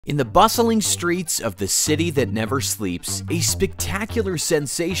In the bustling streets of the city that never sleeps, a spectacular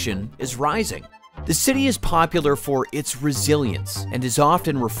sensation is rising. The city is popular for its resilience and is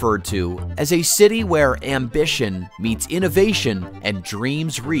often referred to as a city where ambition meets innovation and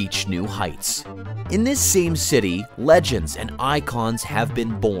dreams reach new heights. In this same city, legends and icons have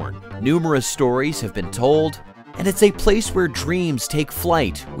been born, numerous stories have been told, and it's a place where dreams take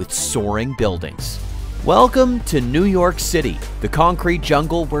flight with soaring buildings. Welcome to New York City, the concrete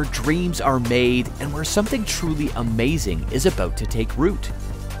jungle where dreams are made and where something truly amazing is about to take root.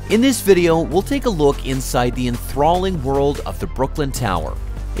 In this video, we'll take a look inside the enthralling world of the Brooklyn Tower,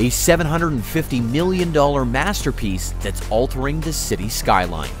 a $750 million masterpiece that's altering the city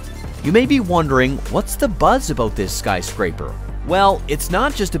skyline. You may be wondering, what's the buzz about this skyscraper? Well, it's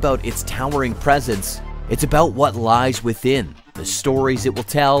not just about its towering presence, it's about what lies within, the stories it will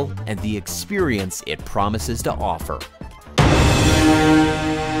tell, and the experience it promises to offer.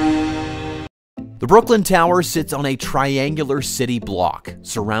 The Brooklyn Tower sits on a triangular city block,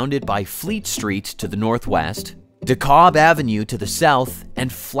 surrounded by Fleet Street to the northwest, DeKalb Avenue to the south, and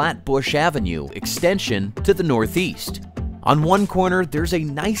Flatbush Avenue extension to the northeast. On one corner, there's a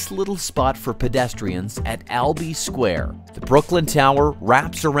nice little spot for pedestrians at Albee Square. The Brooklyn Tower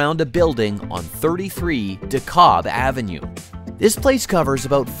wraps around a building on 33 DeKalb Avenue. This place covers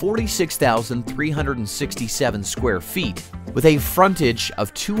about 46,367 square feet, with a frontage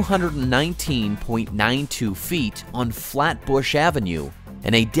of 219.92 feet on Flatbush Avenue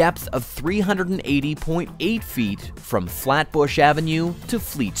and a depth of 380.8 feet from Flatbush Avenue to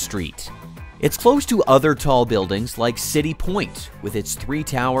Fleet Street. It's close to other tall buildings like City Point, with its 3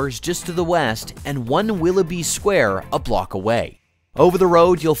 towers just to the west and 1 Willoughby Square a block away. Over the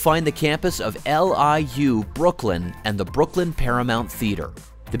road, you'll find the campus of LIU Brooklyn and the Brooklyn Paramount Theater.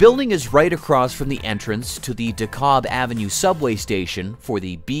 The building is right across from the entrance to the DeKalb Avenue subway station for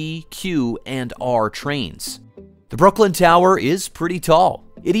the B, Q, and R trains. The Brooklyn Tower is pretty tall.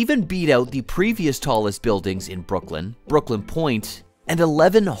 It even beat out the previous tallest buildings in Brooklyn, Brooklyn Point, and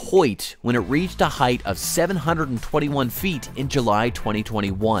 11 Hoyt when it reached a height of 721 feet in July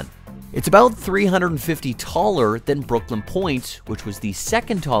 2021. It's about 350 taller than Brooklyn Point, which was the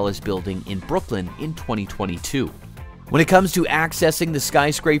second tallest building in Brooklyn in 2022. When it comes to accessing the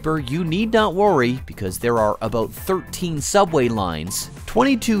skyscraper, you need not worry because there are about 13 subway lines,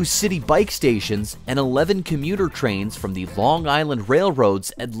 22 city bike stations, and 11 commuter trains from the Long Island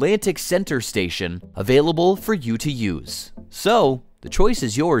Railroad's Atlantic Center station available for you to use. So, the choice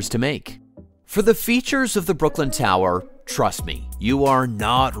is yours to make. For the features of the Brooklyn Tower, trust me, you are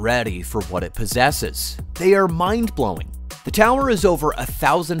not ready for what it possesses. They are mind-blowing. The tower is over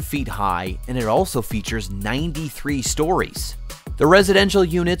 1,000 feet high, and it also features 93 stories. The residential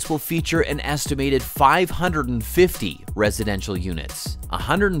units will feature an estimated 550 residential units.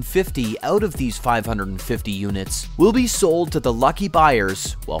 150 out of these 550 units will be sold to the lucky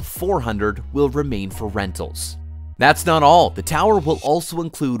buyers, while 400 will remain for rentals. That's not all. The tower will also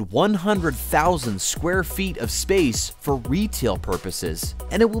include 100,000 square feet of space for retail purposes,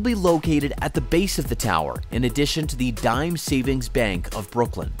 and it will be located at the base of the tower, in addition to the Dime Savings Bank of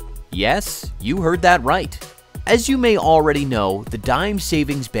Brooklyn. Yes, you heard that right. As you may already know, the Dime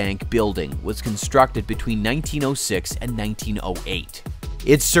Savings Bank building was constructed between 1906 and 1908.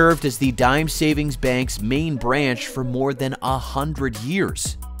 It served as the Dime Savings Bank's main branch for more than 100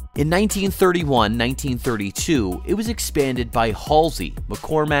 years. In 1931-1932, it was expanded by Halsey,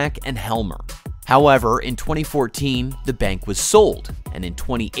 McCormack, and Helmer. However, in 2014, the bank was sold, and in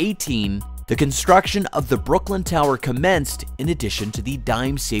 2018, the construction of the Brooklyn Tower commenced in addition to the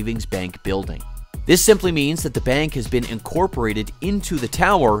Dime Savings Bank building. This simply means that the bank has been incorporated into the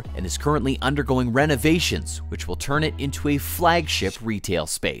tower and is currently undergoing renovations, which will turn it into a flagship retail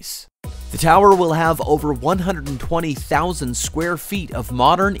space. The tower will have over 120,000 square feet of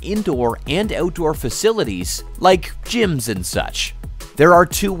modern indoor and outdoor facilities, like gyms and such. There are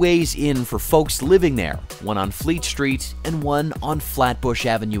 2 ways in for folks living there, one on Fleet Street and one on Flatbush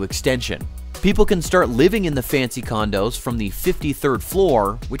Avenue extension. People can start living in the fancy condos from the 53rd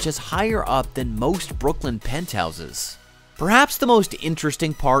floor, which is higher up than most Brooklyn penthouses. Perhaps the most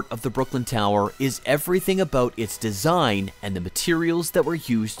interesting part of the Brooklyn Tower is everything about its design and the materials that were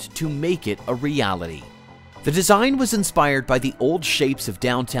used to make it a reality. The design was inspired by the old shapes of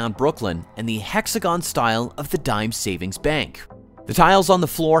downtown Brooklyn and the hexagon style of the Dime Savings Bank. The tiles on the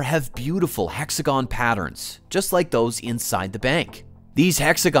floor have beautiful hexagon patterns, just like those inside the bank. These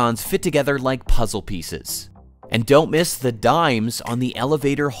hexagons fit together like puzzle pieces. And don't miss the dimes on the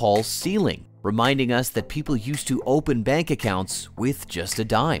elevator hall ceiling, reminding us that people used to open bank accounts with just a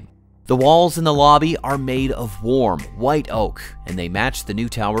dime. The walls in the lobby are made of warm, white oak, and they match the new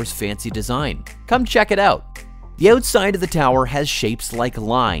tower's fancy design. Come check it out. The outside of the tower has shapes like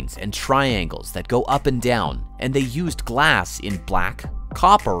lines and triangles that go up and down, and they used glass in black,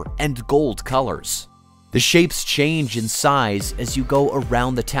 copper, and gold colors. The shapes change in size as you go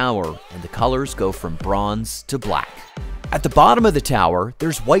around the tower, and the colors go from bronze to black. At the bottom of the tower,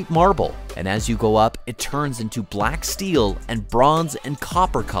 there's white marble, and as you go up, it turns into black steel and bronze and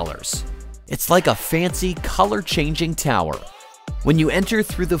copper colors. It's like a fancy, color-changing tower. When you enter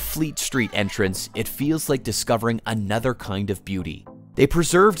through the Fleet Street entrance, it feels like discovering another kind of beauty. They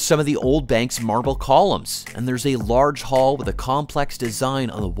preserved some of the old bank's marble columns, and there's a large hall with a complex design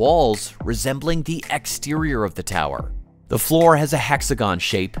on the walls resembling the exterior of the tower. The floor has a hexagon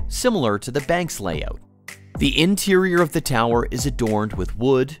shape similar to the bank's layout. The interior of the tower is adorned with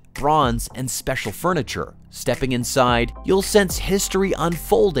wood, bronze, and special furniture. Stepping inside, you'll sense history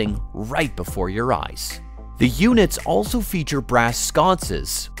unfolding right before your eyes. The units also feature brass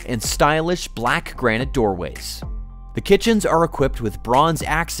sconces and stylish black granite doorways. The kitchens are equipped with bronze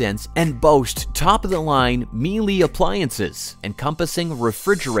accents and boast top-of-the-line Miele appliances, encompassing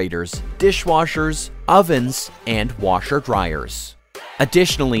refrigerators, dishwashers, ovens, and washer-dryers.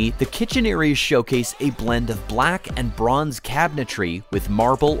 Additionally, the kitchen areas showcase a blend of black and bronze cabinetry with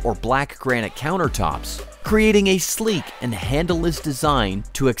marble or black granite countertops, creating a sleek and handleless design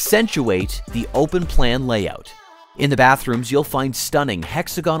to accentuate the open-plan layout. In the bathrooms, you'll find stunning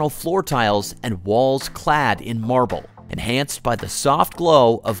hexagonal floor tiles and walls clad in marble, enhanced by the soft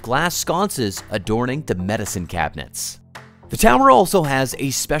glow of glass sconces adorning the medicine cabinets. The tower also has a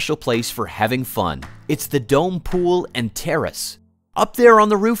special place for having fun. It's the dome pool and terrace. Up there on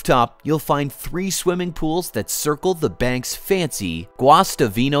the rooftop, you'll find 3 swimming pools that circle the bank's fancy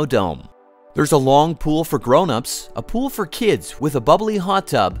Guastavino dome. There's a long pool for grown-ups, a pool for kids with a bubbly hot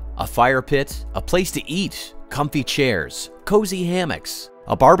tub, a fire pit, a place to eat, comfy chairs, cozy hammocks,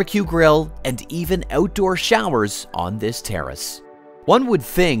 a barbecue grill, and even outdoor showers on this terrace. One would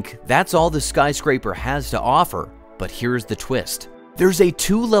think that's all the Skyscraper has to offer, but here's the twist. There's a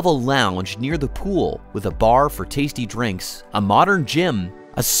 2-level lounge near the pool with a bar for tasty drinks, a modern gym,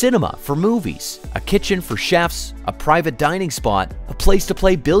 a cinema for movies, a kitchen for chefs, a private dining spot, a place to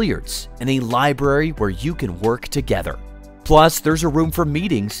play billiards, and a library where you can work together. Plus, there's a room for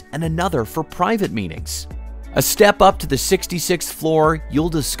meetings and another for private meetings. A step up to the 66th floor, you'll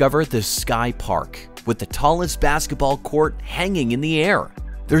discover the Sky Park, with the tallest basketball court hanging in the air.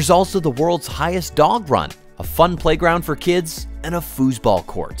 There's also the world's highest dog run, a fun playground for kids, and a foosball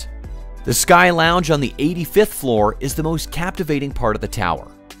court. The Sky Lounge on the 85th floor is the most captivating part of the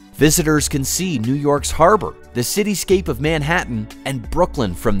tower. Visitors can see New York's harbor, the cityscape of Manhattan, and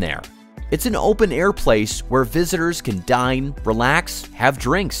Brooklyn from there. It's an open-air place where visitors can dine, relax, have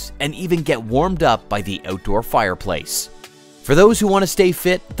drinks, and even get warmed up by the outdoor fireplace. For those who want to stay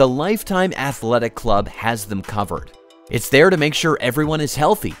fit, the Lifetime Athletic Club has them covered. It's there to make sure everyone is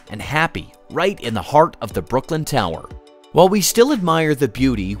healthy and happy, right in the heart of the Brooklyn Tower. While we still admire the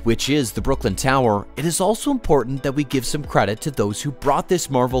beauty, which is the Brooklyn Tower, it is also important that we give some credit to those who brought this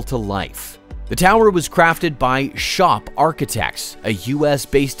marvel to life. The tower was crafted by Shop Architects, a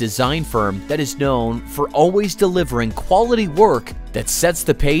US-based design firm that is known for always delivering quality work that sets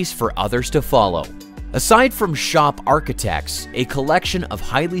the pace for others to follow. Aside from Shop Architects, a collection of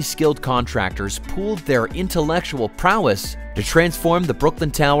highly skilled contractors pooled their intellectual prowess to transform the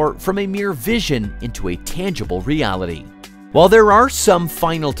Brooklyn Tower from a mere vision into a tangible reality. While there are some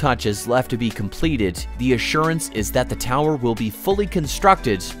final touches left to be completed, the assurance is that the tower will be fully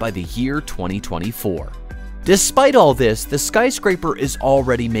constructed by the year 2024. Despite all this, the Skyscraper is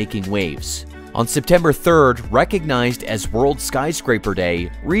already making waves. On September 3rd, recognized as World Skyscraper Day,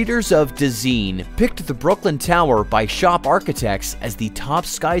 readers of Dezeen picked the Brooklyn Tower by Shop Architects as the top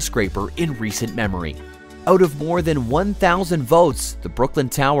skyscraper in recent memory. Out of more than 1,000 votes, the Brooklyn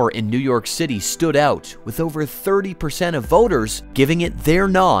Tower in New York City stood out, with over 30% of voters giving it their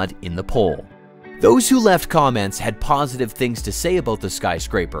nod in the poll. Those who left comments had positive things to say about the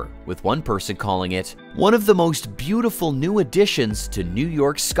skyscraper, with one person calling it one of the most beautiful new additions to New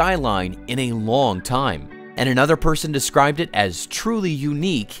York's skyline in a long time, and another person described it as truly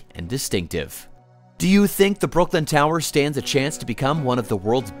unique and distinctive. Do you think the Brooklyn Tower stands a chance to become one of the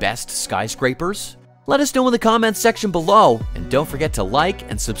world's best skyscrapers? Let us know in the comments section below, and don't forget to like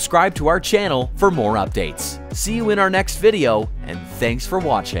and subscribe to our channel for more updates. See you in our next video, and thanks for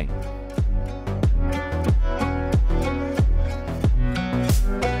watching.